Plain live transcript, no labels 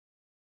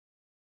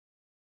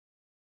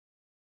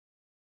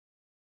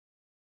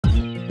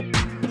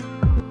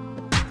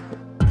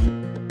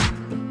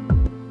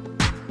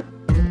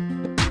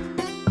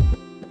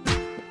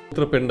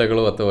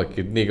ಮೂತ್ರಪಿಂಡಗಳು ಅಥವಾ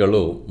ಕಿಡ್ನಿಗಳು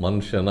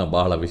ಮನುಷ್ಯನ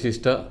ಬಹಳ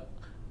ವಿಶಿಷ್ಟ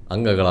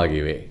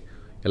ಅಂಗಗಳಾಗಿವೆ.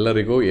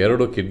 ಎಲ್ಲರಿಗೂ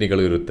 2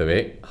 ಕಿಡ್ನಿಗಳು ಇರುತ್ತವೆ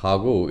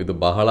ಹಾಗೂ ಇದು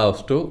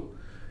ಬಹಳಷ್ಟು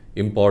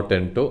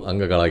ಇಂಪಾರ್ಟೆಂಟು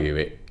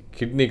ಅಂಗಗಳಾಗಿವೆ.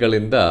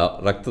 ಕಿಡ್ನಿಗಳಿಂದ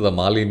ರಕ್ತದ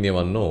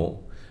ಮಾಲಿನ್ಯವನ್ನು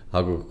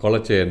ಹಾಗೂ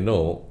ಕೊಳಚೆಯನ್ನು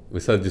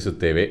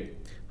ವಿಸರ್ಜಿಸುತ್ತೇವೆ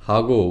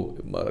ಹಾಗೂ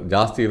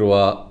ಜಾಸ್ತಿ ಇರುವ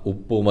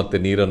ಉಪ್ಪು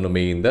ಮತ್ತು ನೀರನ್ನು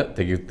ಮೇಯಿಂದ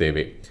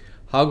ತೆಗೆಯುತ್ತೇವೆ.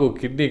 ಹಾಗೂ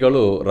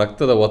ಕಿಡ್ನಿಗಳು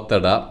ರಕ್ತದ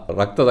ಒತ್ತಡ,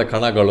 ರಕ್ತದ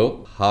ಕಣಗಳು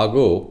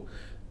ಹಾಗೂ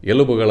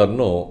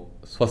ಎಲುಬುಗಳನ್ನು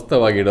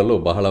ಸ್ವಸ್ಥವಾಗಿಡಲು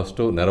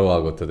ಬಹಳಷ್ಟು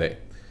ನೆರವಾಗುತ್ತದೆ.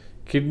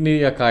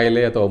 ಕಿಡ್ನಿಯ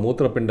ಕಾಯಿಲೆ ಅಥವಾ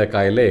ಮೂತ್ರಪಿಂಡ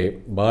ಕಾಯಿಲೆ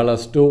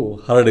ಬಹಳಷ್ಟು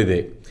ಹರಡಿದೆ.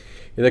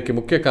 ಇದಕ್ಕೆ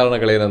ಮುಖ್ಯ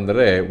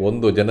ಕಾರಣಗಳೇನೆಂದರೆ,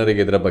 ಒಂದು,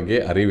 ಜನರಿಗೆ ಇದರ ಬಗ್ಗೆ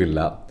ಅರಿವಿಲ್ಲ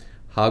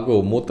ಹಾಗೂ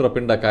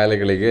ಮೂತ್ರಪಿಂಡ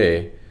ಕಾಯಿಲೆಗಳಿಗೆ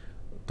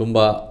ತುಂಬ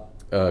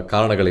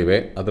ಕಾರಣಗಳಿವೆ.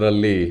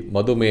 ಅದರಲ್ಲಿ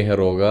ಮಧುಮೇಹ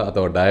ರೋಗ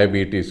ಅಥವಾ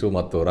ಡಯಾಬಿಟೀಸು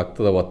ಮತ್ತು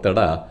ರಕ್ತದ ಒತ್ತಡ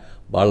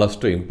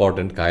ಭಾಳಷ್ಟು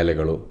ಇಂಪಾರ್ಟೆಂಟ್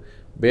ಕಾಯಿಲೆಗಳು.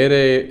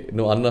 ಬೇರೆ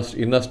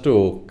ಇನ್ನಷ್ಟು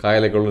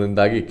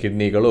ಕಾಯಿಲೆಗಳಿಂದಾಗಿ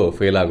ಕಿಡ್ನಿಗಳು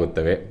ಫೇಲ್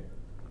ಆಗುತ್ತವೆ.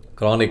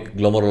 ಕ್ರಾನಿಕ್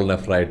ಗ್ಲೊಮರುಲರ್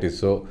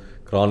ನೆಫ್ರೈಟಿಸು,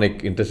 ಕ್ರಾನಿಕ್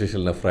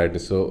ಇಂಟರ್ಸ್ಟಿಷಿಯಲ್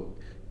ನೆಫ್ರೈಟಿಸು,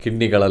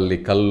 ಕಿಡ್ನಿಗಳಲ್ಲಿ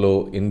ಕಲ್ಲು,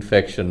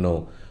 ಇನ್ಫೆಕ್ಷನ್ನು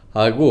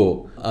ಹಾಗೂ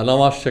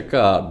ಅನಾವಶ್ಯಕ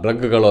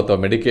ಡ್ರಗ್ಗಳು ಅಥವಾ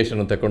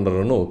ಮೆಡಿಕೇಷನ್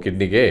ತಗೊಂಡ್ರೂ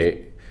ಕಿಡ್ನಿಗೆ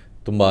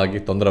ತುಂಬ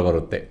ತೊಂದರೆ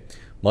ಬರುತ್ತೆ.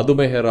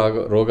 ಮಧುಮೇಹ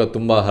ರೋಗ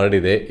ತುಂಬ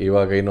ಹರಡಿದೆ.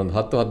 ಇವಾಗ ಇನ್ನೊಂದು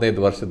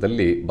 10-15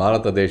 ವರ್ಷದಲ್ಲಿ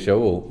ಭಾರತ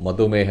ದೇಶವು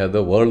ಮಧುಮೇಹದ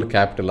ವರ್ಲ್ಡ್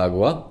ಕ್ಯಾಪಿಟಲ್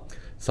ಆಗುವ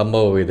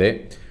ಸಂಭವವಿದೆ.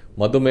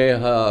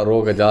 ಮಧುಮೇಹ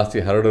ರೋಗ ಜಾಸ್ತಿ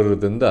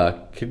ಹರಡಿರುವುದರಿಂದ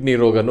ಕಿಡ್ನಿ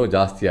ರೋಗನೂ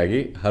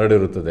ಜಾಸ್ತಿಯಾಗಿ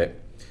ಹರಡಿರುತ್ತದೆ.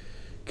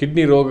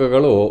 ಕಿಡ್ನಿ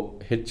ರೋಗಗಳು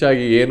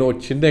ಹೆಚ್ಚಾಗಿ ಏನೂ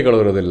ಚಿಹ್ನೆಗಳು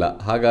ಇರೋದಿಲ್ಲ.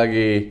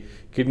 ಹಾಗಾಗಿ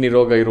ಕಿಡ್ನಿ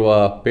ರೋಗ ಇರುವ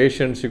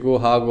ಪೇಷಂಟ್ಸಿಗೂ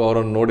ಹಾಗೂ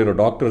ಅವರನ್ನು ನೋಡಿರೋ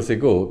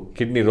ಡಾಕ್ಟರ್ಸಿಗೂ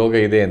ಕಿಡ್ನಿ ರೋಗ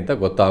ಇದೆ ಅಂತ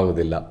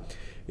ಗೊತ್ತಾಗುವುದಿಲ್ಲ.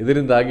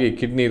 ಇದರಿಂದಾಗಿ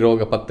ಕಿಡ್ನಿ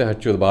ರೋಗ ಪತ್ತೆ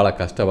ಹಚ್ಚುವುದು ಭಾಳ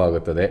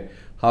ಕಷ್ಟವಾಗುತ್ತದೆ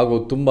ಹಾಗೂ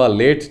ತುಂಬ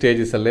ಲೇಟ್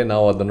ಸ್ಟೇಜಸಲ್ಲೇ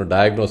ನಾವು ಅದನ್ನು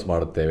ಡಯಾಗ್ನೋಸ್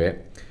ಮಾಡುತ್ತೇವೆ.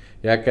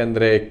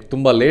 ಯಾಕೆಂದರೆ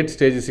ತುಂಬ ಲೇಟ್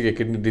ಸ್ಟೇಜಸ್ಸಿಗೆ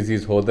ಕಿಡ್ನಿ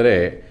ಡಿಸೀಸ್ ಹೋದರೆ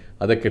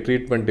ಅದಕ್ಕೆ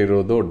ಟ್ರೀಟ್ಮೆಂಟ್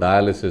ಇರುವುದು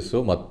ಡಯಾಲಿಸಿಸ್ಸು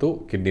ಮತ್ತು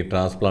ಕಿಡ್ನಿ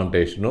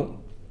ಟ್ರಾನ್ಸ್ಪ್ಲಾಂಟೇಷನು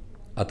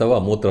ಅಥವಾ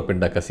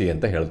ಮೂತ್ರಪಿಂಡ ಕಸಿ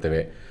ಅಂತ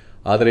ಹೇಳ್ತೇವೆ.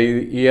 ಆದರೆ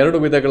ಈ 2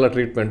 ವಿಧಗಳ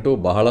ಟ್ರೀಟ್ಮೆಂಟು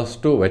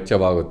ಬಹಳಷ್ಟು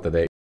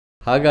ವೆಚ್ಚವಾಗುತ್ತದೆ.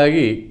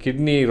 ಹಾಗಾಗಿ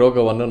ಕಿಡ್ನಿ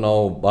ರೋಗವನ್ನು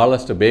ನಾವು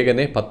ಭಾಳಷ್ಟು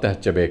ಬೇಗನೆ ಪತ್ತೆ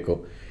ಹಚ್ಚಬೇಕು.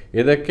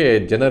 ಇದಕ್ಕೆ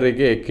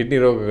ಜನರಿಗೆ ಕಿಡ್ನಿ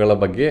ರೋಗಗಳ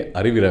ಬಗ್ಗೆ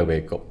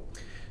ಅರಿವಿರಬೇಕು.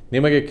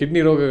 ನಿಮಗೆ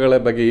ಕಿಡ್ನಿ ರೋಗಗಳ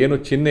ಬಗ್ಗೆ ಏನು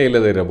ಚಿಹ್ನೆ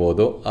ಇಲ್ಲದೆ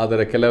ಇರಬಹುದು,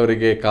 ಆದರೆ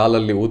ಕೆಲವರಿಗೆ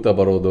ಕಾಲಲ್ಲಿ ಊತ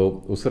ಬರೋದು,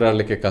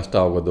 ಉಸಿರಾಡಲಿಕ್ಕೆ ಕಷ್ಟ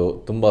ಆಗೋದು,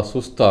 ತುಂಬ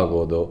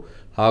ಸುಸ್ತಾಗೋದು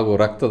ಹಾಗೂ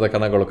ರಕ್ತದ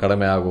ಕಣಗಳು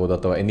ಕಡಿಮೆ ಆಗುವುದು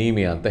ಅಥವಾ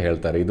ಎನೀಮಿಯಾ ಅಂತ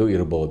ಹೇಳ್ತಾರೆ, ಇದು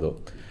ಇರಬಹುದು.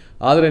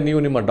 ಆದರೆ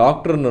ನೀವು ನಿಮ್ಮ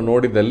ಡಾಕ್ಟ್ರನ್ನು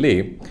ನೋಡಿದಲ್ಲಿ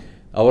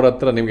ಅವರ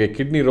ಹತ್ರ ನಿಮಗೆ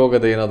ಕಿಡ್ನಿ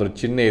ರೋಗದ ಏನಾದರೂ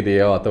ಚಿಹ್ನೆ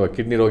ಇದೆಯೋ ಅಥವಾ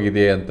ಕಿಡ್ನಿ ರೋಗ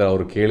ಇದೆಯಾ ಅಂತ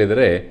ಅವರು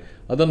ಕೇಳಿದರೆ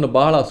ಅದನ್ನು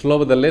ಬಹಳ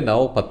ಸುಲಭದಲ್ಲೇ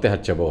ನಾವು ಪತ್ತೆ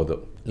ಹಚ್ಚಬಹುದು.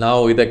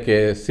 ನಾವು ಇದಕ್ಕೆ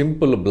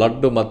ಸಿಂಪಲ್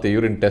ಬ್ಲಡ್ ಮತ್ತು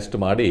ಯೂರಿನ್ ಟೆಸ್ಟ್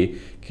ಮಾಡಿ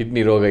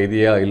ಕಿಡ್ನಿ ರೋಗ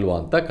ಇದೆಯಾ ಇಲ್ವಾ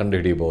ಅಂತ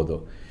ಕಂಡುಹಿಡಿಯಬಹುದು.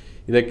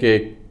 ಇದಕ್ಕೆ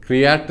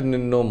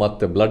ಕ್ರಿಯಾಟಿನಿನ್ನು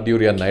ಮತ್ತು ಬ್ಲಡ್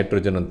ಯೂರಿಯಾ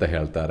ನೈಟ್ರೋಜನ್ ಅಂತ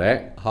ಹೇಳ್ತಾರೆ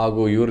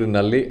ಹಾಗೂ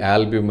ಯೂರಿನಲ್ಲಿ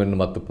ಆಲ್ಬ್ಯೂಮಿನ್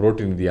ಮತ್ತು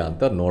ಪ್ರೋಟೀನ್ ಇದೆಯಾ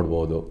ಅಂತ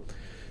ನೋಡ್ಬೋದು.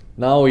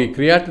 ನಾವು ಈ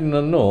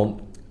ಕ್ರಿಯಾಟಿನನ್ನು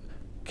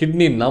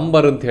ಕಿಡ್ನಿ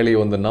ನಂಬರ್ ಅಂತ ಹೇಳಿ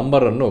ಒಂದು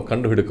ನಂಬರನ್ನು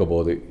ಕಂಡು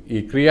ಹಿಡ್ಕೋಬೋದು.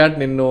 ಈ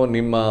ಕ್ರಿಯಾಟಿನಿನ್ನು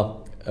ನಿಮ್ಮ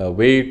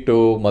ವೆಯ್ಟು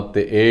ಮತ್ತು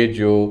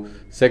ಏಜು,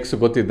 ಸೆಕ್ಸ್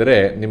ಗೊತ್ತಿದ್ದರೆ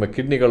ನಿಮ್ಮ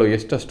ಕಿಡ್ನಿಗಳು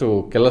ಎಷ್ಟಷ್ಟು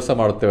ಕೆಲಸ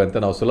ಮಾಡುತ್ತವೆ ಅಂತ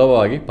ನಾವು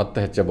ಸುಲಭವಾಗಿ ಪತ್ತೆ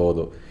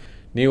ಹಚ್ಚಬಹುದು.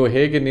 ನೀವು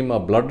ಹೇಗೆ ನಿಮ್ಮ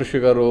blood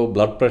sugar,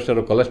 blood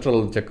pressure,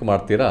 cholesterol check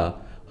ಮಾಡ್ತೀರಾ,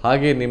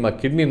 ಹಾಗೆ ನಿಮ್ಮ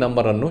ಕಿಡ್ನಿ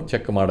ನಂಬರನ್ನು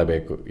ಚೆಕ್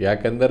ಮಾಡಬೇಕು.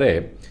 ಯಾಕೆಂದರೆ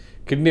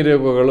ಕಿಡ್ನಿ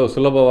ರೋಗಗಳು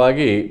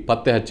ಸುಲಭವಾಗಿ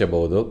ಪತ್ತೆ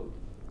ಹಚ್ಚಬಹುದು.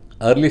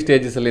 ಅರ್ಲಿ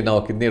ಸ್ಟೇಜಸಲ್ಲಿ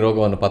ನಾವು ಕಿಡ್ನಿ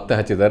ರೋಗವನ್ನು ಪತ್ತೆ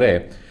ಹಚ್ಚಿದರೆ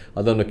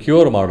ಅದನ್ನು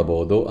ಕ್ಯೂರ್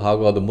ಮಾಡಬಹುದು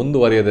ಹಾಗೂ ಅದು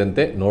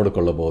ಮುಂದುವರಿಯದಂತೆ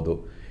ನೋಡಿಕೊಳ್ಳಬಹುದು.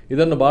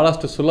 ಇದನ್ನು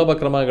ಭಾಳಷ್ಟು ಸುಲಭ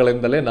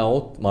ಕ್ರಮಗಳಿಂದಲೇ ನಾವು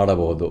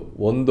ಮಾಡಬಹುದು.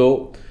 ಒಂದು,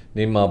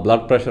 ನಿಮ್ಮ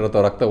ಬ್ಲಡ್ ಪ್ರೆಷರ್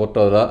ಅಥವಾ ರಕ್ತ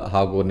ಒತ್ತಡ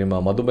ಹಾಗೂ ನಿಮ್ಮ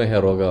ಮಧುಮೇಹ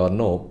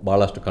ರೋಗವನ್ನು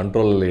ಭಾಳಷ್ಟು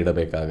ಕಂಟ್ರೋಲಲ್ಲಿ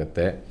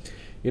ಇಡಬೇಕಾಗತ್ತೆ.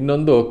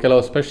 ಇನ್ನೊಂದು,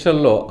 ಕೆಲವು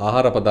ಸ್ಪೆಷಲ್ಲು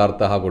ಆಹಾರ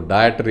ಪದಾರ್ಥ ಹಾಗೂ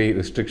ಡಯಟರಿ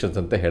ರಿಸ್ಟ್ರಿಕ್ಷನ್ಸ್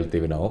ಅಂತ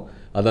ಹೇಳ್ತೀವಿ ನಾವು,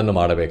 ಅದನ್ನು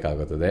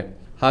ಮಾಡಬೇಕಾಗುತ್ತದೆ.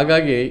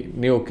 ಹಾಗಾಗಿ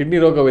ನೀವು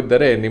ಕಿಡ್ನಿ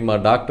ರೋಗವಿದ್ದರೆ ನಿಮ್ಮ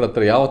ಡಾಕ್ಟ್ರ್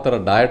ಹತ್ರ ಯಾವ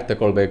ಥರ ಡಯಟ್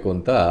ತಗೊಳ್ಬೇಕು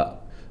ಅಂತ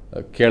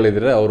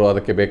ಕೇಳಿದರೆ ಅವರು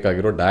ಅದಕ್ಕೆ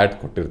ಬೇಕಾಗಿರೋ ಡಯಟ್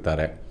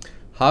ಕೊಟ್ಟಿರ್ತಾರೆ.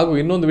 ಹಾಗೂ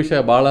ಇನ್ನೊಂದು ವಿಷಯ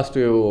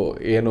ಭಾಳಷ್ಟು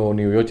ಏನು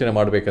ನೀವು ಯೋಚನೆ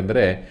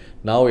ಮಾಡಬೇಕಂದ್ರೆ,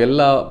 ನಾವು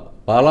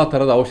ಭಾಳ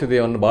ಥರದ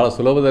ಔಷಧಿಯನ್ನು ಭಾಳ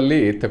ಸುಲಭದಲ್ಲಿ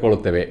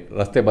ತಗೊಳ್ಳುತ್ತೇವೆ.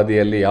 ರಸ್ತೆ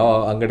ಬದಿಯಲ್ಲಿ ಯಾವ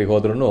ಅಂಗಡಿಗೆ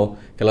ಹೋದ್ರೂ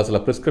ಕೆಲವು ಸಲ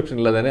ಪ್ರಿಸ್ಕ್ರಿಪ್ಷನ್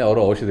ಇಲ್ಲದೇ ಅವರು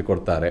ಔಷಧಿ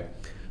ಕೊಡ್ತಾರೆ.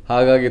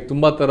 ಹಾಗಾಗಿ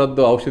ತುಂಬ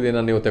ಥರದ್ದು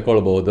ಔಷಧಿನ ನೀವು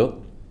ತಗೊಳ್ಬೋದು.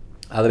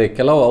 ಆದರೆ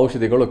ಕೆಲವು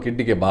ಔಷಧಿಗಳು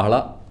ಕಿಡ್ನಿಗೆ ಬಹಳ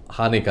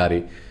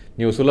ಹಾನಿಕಾರಿ.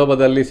 ನೀವು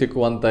ಸುಲಭದಲ್ಲಿ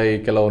ಸಿಕ್ಕುವಂಥ ಈ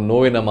ಕೆಲವು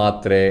ನೋವಿನ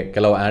ಮಾತ್ರೆ,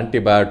 ಕೆಲವು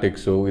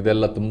ಆ್ಯಂಟಿಬಯೋಟಿಕ್ಸು,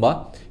 ಇದೆಲ್ಲ ತುಂಬ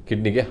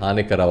ಕಿಡ್ನಿಗೆ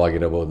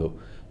ಹಾನಿಕರವಾಗಿರಬಹುದು.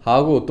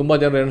 ಹಾಗೂ ತುಂಬ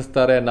ಜನರು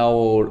ಎಣಿಸ್ತಾರೆ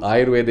ನಾವು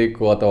ಆಯುರ್ವೇದಿಕ್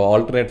ಅಥವಾ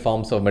ಆಲ್ಟರ್ನೇಟ್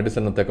ಫಾರ್ಮ್ಸ್ ಆಫ್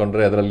ಮೆಡಿಸಿನ್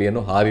ತಗೊಂಡ್ರೆ ಅದರಲ್ಲಿ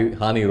ಏನು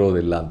ಹಾನಿ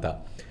ಇರೋದಿಲ್ಲ ಅಂತ.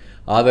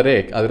 ಆದರೆ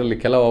ಅದರಲ್ಲಿ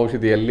ಕೆಲವು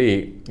ಔಷಧಿಯಲ್ಲಿ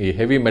ಈ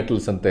ಹೆವಿ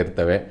ಮೆಟಲ್ಸ್ ಅಂತ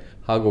ಇರ್ತವೆ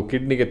ಹಾಗೂ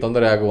ಕಿಡ್ನಿಗೆ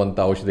ತೊಂದರೆ ಆಗುವಂಥ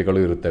ಔಷಧಿಗಳು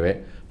ಇರುತ್ತವೆ.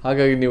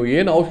 ಹಾಗಾಗಿ ನೀವು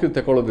ಏನು ಔಷಧಿ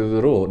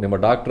ತಗೊಳ್ಳೋದಿದ್ದರೂ ನಿಮ್ಮ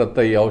ಡಾಕ್ಟ್ರ್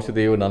ಹತ್ರ ಈ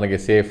ಔಷಧಿಯು ನನಗೆ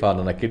ಸೇಫಾ,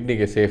 ನನ್ನ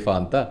ಕಿಡ್ನಿಗೆ ಸೇಫಾ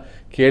ಅಂತ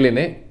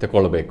ಕೇಳಿನೇ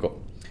ತಗೊಳ್ಬೇಕು.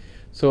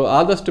 ಸೊ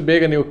ಆದಷ್ಟು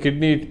ಬೇಗ ನೀವು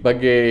ಕಿಡ್ನಿ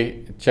ಬಗ್ಗೆ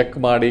ಚೆಕ್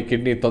ಮಾಡಿ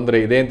ಕಿಡ್ನಿ ತೊಂದರೆ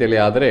ಇದೆ ಅಂತೇಳಿ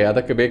ಆದರೆ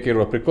ಅದಕ್ಕೆ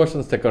ಬೇಕಿರುವ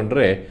ಪ್ರಿಕಾಷನ್ಸ್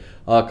ತಗೊಂಡ್ರೆ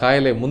ಆ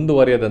ಕಾಯಿಲೆ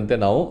ಮುಂದುವರಿಯದಂತೆ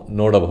ನಾವು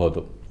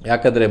ನೋಡಬಹುದು.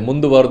 ಯಾಕಂದರೆ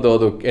ಮುಂದುವರೆದು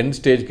ಅದು ಎಂಡ್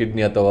ಸ್ಟೇಜ್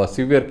ಕಿಡ್ನಿ ಅಥವಾ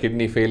ಸಿವಿಯರ್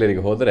ಕಿಡ್ನಿ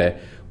ಫೇಲಿಯರಿಗೆ ಹೋದರೆ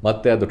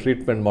ಮತ್ತೆ ಅದು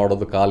ಟ್ರೀಟ್ಮೆಂಟ್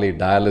ಮಾಡೋದು ಖಾಲಿ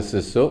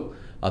ಡಯಾಲಿಸಿಸ್ಸು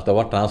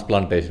ಅಥವಾ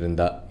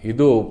ಟ್ರಾನ್ಸ್ಪ್ಲಾಂಟೇಷನಿಂದ.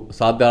 ಇದು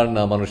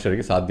ಸಾಧಾರಣ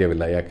ಮನುಷ್ಯರಿಗೆ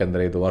ಸಾಧ್ಯವಿಲ್ಲ.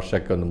 ಯಾಕೆಂದರೆ ಇದು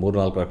ವರ್ಷಕ್ಕೆ ಒಂದು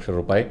 3-4 ಲಕ್ಷ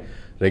ರೂಪಾಯಿ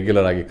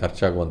ರೆಗ್ಯುಲರ್ ಆಗಿ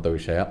ಖರ್ಚಾಗುವಂಥ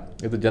ವಿಷಯ.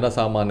 ಇದು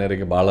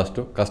ಜನಸಾಮಾನ್ಯರಿಗೆ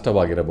ಭಾಳಷ್ಟು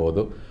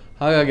ಕಷ್ಟವಾಗಿರಬಹುದು.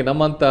 ಹಾಗಾಗಿ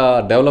ನಮ್ಮಂಥ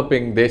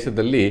ಡೆವಲಪಿಂಗ್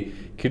ದೇಶದಲ್ಲಿ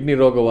ಕಿಡ್ನಿ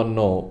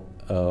ರೋಗವನ್ನು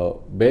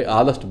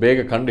ಆದಷ್ಟು ಬೇಗ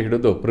ಕಂಡು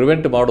ಹಿಡಿದು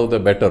ಪ್ರಿವೆಂಟ್ ಮಾಡೋದು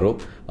ಬೆಟರು.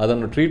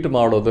 ಅದನ್ನು ಟ್ರೀಟ್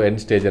ಮಾಡೋದು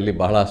ಎಂಡ್ ಸ್ಟೇಜಲ್ಲಿ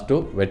ಬಹಳಷ್ಟು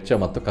ವೆಚ್ಚ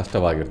ಮತ್ತು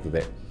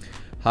ಕಷ್ಟವಾಗಿರ್ತದೆ.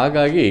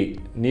 ಹಾಗಾಗಿ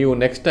ನೀವು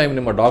ನೆಕ್ಸ್ಟ್ ಟೈಮ್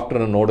ನಿಮ್ಮ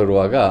ಡಾಕ್ಟ್ರನ್ನು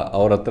ನೋಡಿರುವಾಗ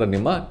ಅವರ ಹತ್ರ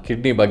ನಿಮ್ಮ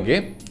ಕಿಡ್ನಿ ಬಗ್ಗೆ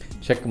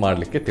ಚೆಕ್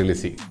ಮಾಡಲಿಕ್ಕೆ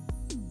ತಿಳಿಸಿ.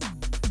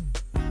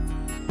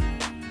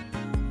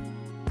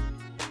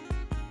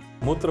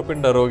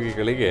 ಮೂತ್ರಪಿಂಡ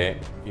ರೋಗಿಗಳಿಗೆ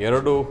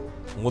 2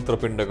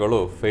 ಮೂತ್ರಪಿಂಡಗಳು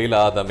ಫೇಲ್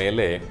ಆದ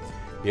ಮೇಲೆ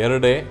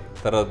 2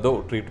 ಥರದ್ದು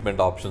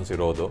ಟ್ರೀಟ್ಮೆಂಟ್ ಆಪ್ಷನ್ಸ್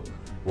ಇರೋದು.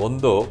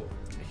 ಒಂದು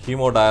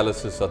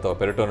ಹೀಮೋಡಯಾಲಿಸಿಸ್ ಅಥವಾ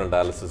ಪೆರಿಟೋನಲ್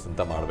ಡಯಾಲಿಸಿಸ್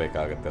ಅಂತ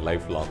ಮಾಡಬೇಕಾಗತ್ತೆ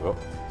ಲೈಫ್ ಲಾಂಗು.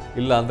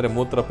 ಇಲ್ಲ ಅಂದರೆ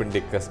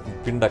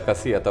ಪಿಂಡ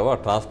ಕಸಿ ಅಥವಾ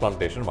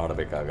ಟ್ರಾನ್ಸ್ಪ್ಲಾಂಟೇಷನ್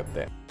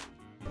ಮಾಡಬೇಕಾಗತ್ತೆ.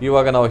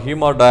 ಇವಾಗ ನಾವು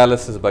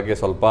ಹೀಮೋಡಯಾಲಿಸಿಸ್ ಬಗ್ಗೆ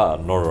ಸ್ವಲ್ಪ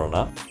ನೋಡೋಣ.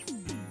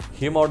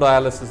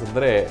 ಹೀಮೋಡಯಾಲಿಸಿಸ್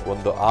ಅಂದರೆ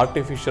ಒಂದು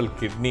ಆರ್ಟಿಫಿಷಿಯಲ್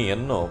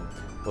ಕಿಡ್ನಿಯನ್ನು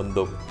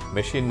ಒಂದು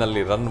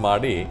ಮೆಷಿನ್ನಲ್ಲಿ ರನ್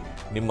ಮಾಡಿ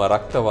ನಿಮ್ಮ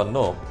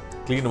ರಕ್ತವನ್ನು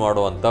ಕ್ಲೀನ್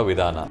ಮಾಡುವಂಥ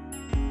ವಿಧಾನ.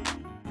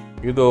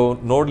 ಇದು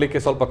ನೋಡಲಿಕ್ಕೆ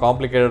ಸ್ವಲ್ಪ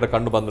ಕಾಂಪ್ಲಿಕೇಟೆಡ್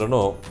ಕಂಡು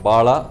ಬಂದ್ರೂ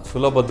ಭಾಳ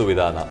ಸುಲಭದ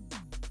ವಿಧಾನ.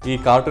 ಈ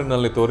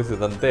ಕಾರ್ಟೂನ್ನಲ್ಲಿ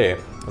ತೋರಿಸಿದಂತೆ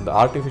ಒಂದು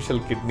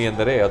ಆರ್ಟಿಫಿಷಿಯಲ್ ಕಿಡ್ನಿ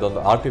ಅಂದರೆ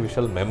ಅದೊಂದು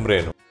ಆರ್ಟಿಫಿಷಿಯಲ್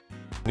ಮೆಮ್ಬ್ರೇನು.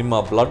 ನಿಮ್ಮ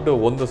ಬ್ಲಡ್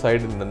ಒಂದು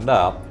ಸೈಡಿನಿಂದ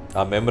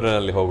ಆ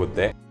ಮೆಮ್ಬ್ರೇನಲ್ಲಿ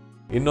ಹೋಗುತ್ತೆ,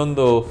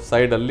 ಇನ್ನೊಂದು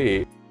ಸೈಡಲ್ಲಿ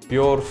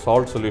ಪ್ಯೂರ್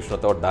ಸಾಲ್ಟ್ ಸೊಲ್ಯೂಷನ್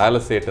ಅಥವಾ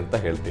ಡಯಾಲಿಸೇಟ್ ಅಂತ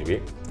ಹೇಳ್ತೀವಿ,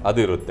 ಅದು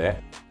ಇರುತ್ತೆ.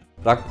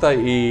 ರಕ್ತ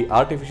ಈ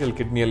ಆರ್ಟಿಫಿಷಿಯಲ್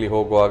ಕಿಡ್ನಿಯಲ್ಲಿ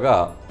ಹೋಗುವಾಗ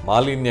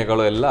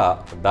ಮಾಲಿನ್ಯಗಳು ಎಲ್ಲ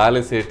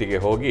ಡಯಾಲಿಸೇಟಿಗೆ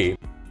ಹೋಗಿ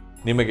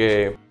ನಿಮಗೆ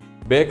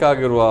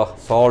ಬೇಕಾಗಿರುವ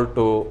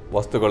ಸಾಲ್ಟು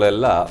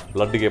ವಸ್ತುಗಳೆಲ್ಲ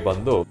ಬ್ಲಡ್ಗೆ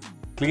ಬಂದು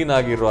ಕ್ಲೀನ್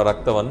ಆಗಿರುವ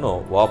ರಕ್ತವನ್ನು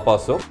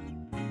ವಾಪಸ್ಸು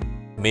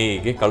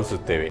ಮೇಯಿಗೆ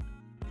ಕಳಿಸುತ್ತೇವೆ.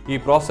 ಈ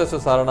ಪ್ರಾಸೆಸ್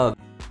ಸಾಧಾರಣ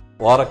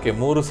ವಾರಕ್ಕೆ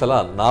 3 ಸಲ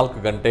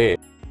 4 ಗಂಟೆ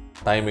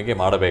ಟೈಮಿಗೆ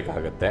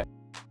ಮಾಡಬೇಕಾಗತ್ತೆ.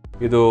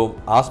 ಇದು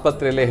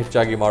ಆಸ್ಪತ್ರೆಯಲ್ಲೇ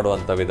ಹೆಚ್ಚಾಗಿ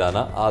ಮಾಡುವಂಥ ವಿಧಾನ,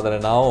 ಆದರೆ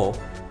ನಾವು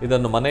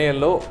ಇದನ್ನು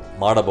ಮನೆಯಲ್ಲೂ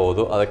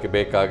ಮಾಡಬಹುದು. ಅದಕ್ಕೆ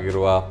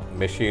ಬೇಕಾಗಿರುವ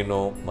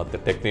ಮೆಷೀನು ಮತ್ತು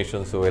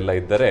ಟೆಕ್ನಿಷಿಯನ್ಸು ಎಲ್ಲ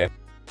ಇದ್ದರೆ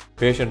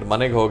ಪೇಷಂಟ್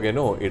ಮನೆಗೆ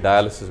ಹೋಗೇನು ಈ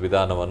ಡಯಾಲಿಸಿಸ್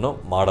ವಿಧಾನವನ್ನು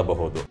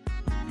ಮಾಡಬಹುದು.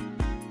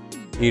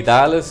 ಈ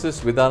ಡಯಾಲಿಸಿಸ್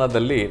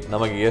ವಿಧಾನದಲ್ಲಿ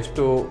ನಮಗೆ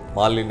ಎಷ್ಟು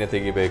ಮಾಲಿನ್ಯ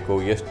ತೆಗಿಬೇಕು,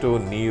 ಎಷ್ಟು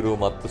ನೀರು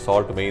ಮತ್ತು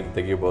ಸಾಲ್ಟ್ ಮೇಯ್ನ್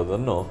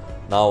ತೆಗಿಬೋದನ್ನು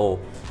ನಾವು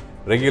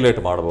ರೆಗ್ಯುಲೇಟ್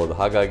ಮಾಡ್ಬೋದು.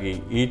 ಹಾಗಾಗಿ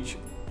ಈಚ್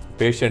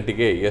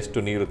ಪೇಷಂಟಿಗೆ ಎಷ್ಟು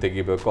ನೀರು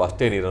ತೆಗಿಬೇಕು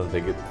ಅಷ್ಟೇ ನೀರನ್ನು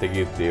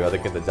ತೆಗೆಯುತ್ತೀವಿ,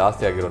 ಅದಕ್ಕಿಂತ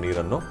ಜಾಸ್ತಿ ಆಗಿರೋ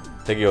ನೀರನ್ನು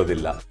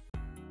ತೆಗೆಯೋದಿಲ್ಲ.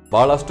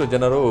 ಭಾಳಷ್ಟು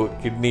ಜನರು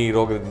ಕಿಡ್ನಿ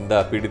ರೋಗದಿಂದ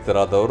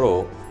ಪೀಡಿತರಾದವರು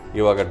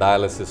ಇವಾಗ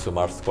ಡಯಾಲಿಸಿಸ್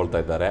ಮಾಡಿಸ್ಕೊಳ್ತಾ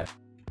ಇದ್ದಾರೆ.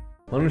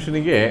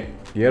 ಮನುಷ್ಯನಿಗೆ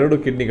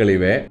 2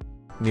 ಕಿಡ್ನಿಗಳಿವೆ.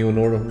 ನೀವು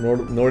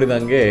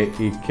ನೋಡಿದಂಗೆ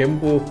ಈ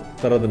ಕೆಂಪು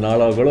ಥರದ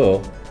ನಾಳಗಳು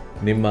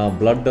ನಿಮ್ಮ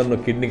ಬ್ಲಡ್ಡನ್ನು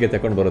ಕಿಡ್ನಿಗೆ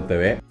ತಗೊಂಡು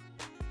ಬರುತ್ತವೆ.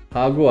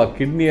 ಹಾಗೂ ಆ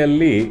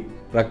ಕಿಡ್ನಿಯಲ್ಲಿ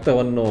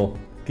ರಕ್ತವನ್ನು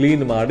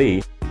ಕ್ಲೀನ್ ಮಾಡಿ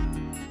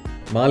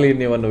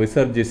ಮಾಲಿನ್ಯವನ್ನು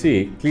ವಿಸರ್ಜಿಸಿ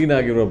ಕ್ಲೀನ್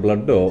ಆಗಿರುವ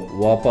ಬ್ಲಡ್ಡು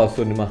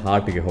ವಾಪಸ್ಸು ನಿಮ್ಮ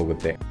ಹಾರ್ಟಿಗೆ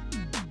ಹೋಗುತ್ತೆ.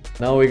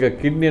 ನಾವು ಈಗ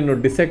ಕಿಡ್ನಿಯನ್ನು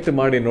ಡಿಸೆಕ್ಟ್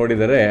ಮಾಡಿ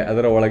ನೋಡಿದರೆ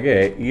ಅದರ ಒಳಗೆ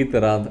ಈ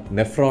ಥರ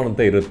ನೆಫ್ರಾನ್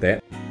ಅಂತ ಇರುತ್ತೆ.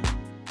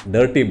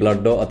 ಡರ್ಟಿ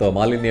ಬ್ಲಡ್ಡು ಅಥವಾ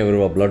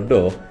ಮಾಲಿನ್ಯವಿರುವ ಬ್ಲಡ್ಡು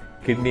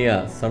ಕಿಡ್ನಿಯ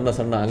ಸಣ್ಣ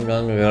ಸಣ್ಣ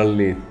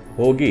ಅಂಗಾಂಗಗಳಲ್ಲಿ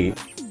ಹೋಗಿ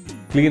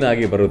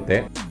ಕ್ಲೀನಾಗಿ ಬರುತ್ತೆ.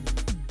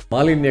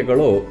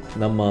 ಮಾಲಿನ್ಯಗಳು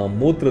ನಮ್ಮ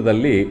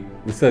ಮೂತ್ರದಲ್ಲಿ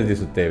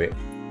ವಿಸರ್ಜಿಸುತ್ತೇವೆ.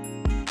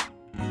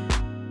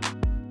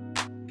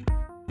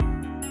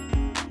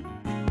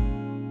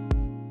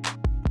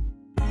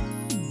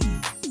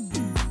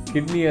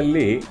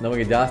 ಕಿಡ್ನಿಯಲ್ಲಿ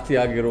ನಮಗೆ ಜಾಸ್ತಿ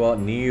ಆಗಿರುವ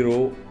ನೀರು,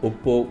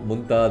 ಉಪ್ಪು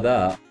ಮುಂತಾದ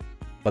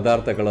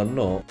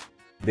ಪದಾರ್ಥಗಳನ್ನು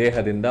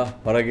ದೇಹದಿಂದ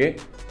ಹೊರಗೆ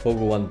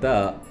ಹೋಗುವಂಥ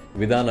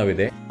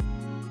ವಿಧಾನವಿದೆ.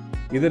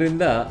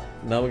 ಇದರಿಂದ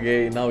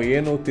ನಾವು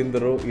ಏನು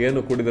ತಿಂದರೂ ಏನು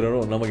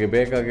ಕುಡಿದರೂ ನಮಗೆ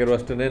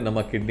ಬೇಕಾಗಿರುವಷ್ಟನ್ನೇ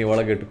ನಮ್ಮ ಕಿಡ್ನಿ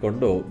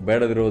ಒಳಗಿಟ್ಟುಕೊಂಡು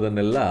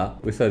ಬೇಡದಿರುವುದನ್ನೆಲ್ಲ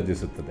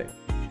ವಿಸರ್ಜಿಸುತ್ತದೆ.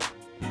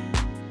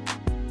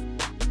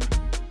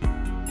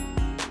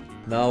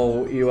 ನಾವು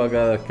ಇವಾಗ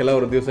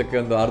ಕೆಲವರು ದಿವಸಕ್ಕೆ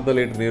ಒಂದು ಅರ್ಧ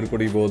ಲೀಟರ್ ನೀರು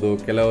ಕುಡಿಬೋದು,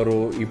 ಕೆಲವರು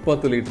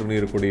 20 ಲೀಟರ್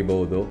ನೀರು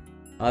ಕುಡಿಬಹುದು.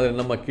 ಆದರೆ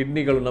ನಮ್ಮ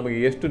ಕಿಡ್ನಿಗಳು ನಮಗೆ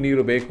ಎಷ್ಟು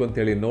ನೀರು ಬೇಕು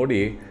ಅಂತೇಳಿ ನೋಡಿ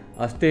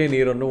ಅಷ್ಟೇ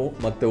ನೀರನ್ನು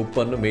ಮತ್ತು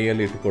ಉಪ್ಪನ್ನು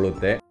ಮೇಯಲ್ಲಿ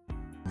ಇಟ್ಟುಕೊಳ್ಳುತ್ತೆ,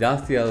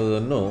 ಜಾಸ್ತಿ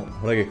ಆದದನ್ನು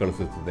ಹೊರಗೆ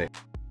ಕಳಿಸುತ್ತದೆ.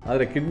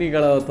 ಆದರೆ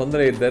ಕಿಡ್ನಿಗಳ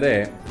ತೊಂದರೆ ಇದ್ದರೆ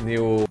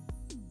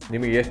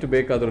ನಿಮಗೆ ಎಷ್ಟು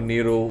ಬೇಕಾದರೂ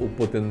ನೀರು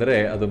ಉಪ್ಪು ತಿಂದರೆ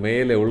ಅದು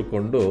ಮೇಲೆ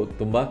ಉಳ್ಕೊಂಡು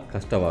ತುಂಬ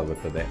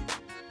ಕಷ್ಟವಾಗುತ್ತದೆ.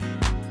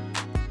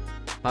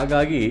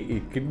 ಹಾಗಾಗಿ ಈ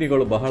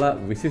ಕಿಡ್ನಿಗಳು ಬಹಳ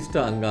ವಿಶಿಷ್ಟ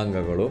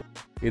ಅಂಗಾಂಗಗಳು.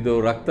 ಇದು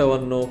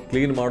ರಕ್ತವನ್ನು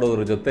ಕ್ಲೀನ್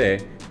ಮಾಡೋದ್ರ ಜೊತೆ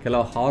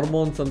ಕೆಲವು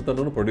ಹಾರ್ಮೋನ್ಸ್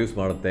ಅಂತಲೂ ಪ್ರೊಡ್ಯೂಸ್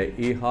ಮಾಡುತ್ತೆ.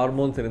 ಈ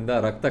ಹಾರ್ಮೋನ್ಸ್ನಿಂದ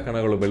ರಕ್ತ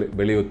ಕಣಗಳು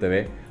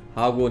ಬೆಳೆಯುತ್ತವೆ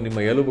ಹಾಗೂ ನಿಮ್ಮ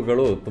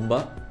ಎಲುಬುಗಳು ತುಂಬ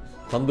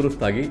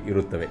ತಂದರುಸ್ತಾಗಿ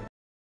ಇರುತ್ತವೆ.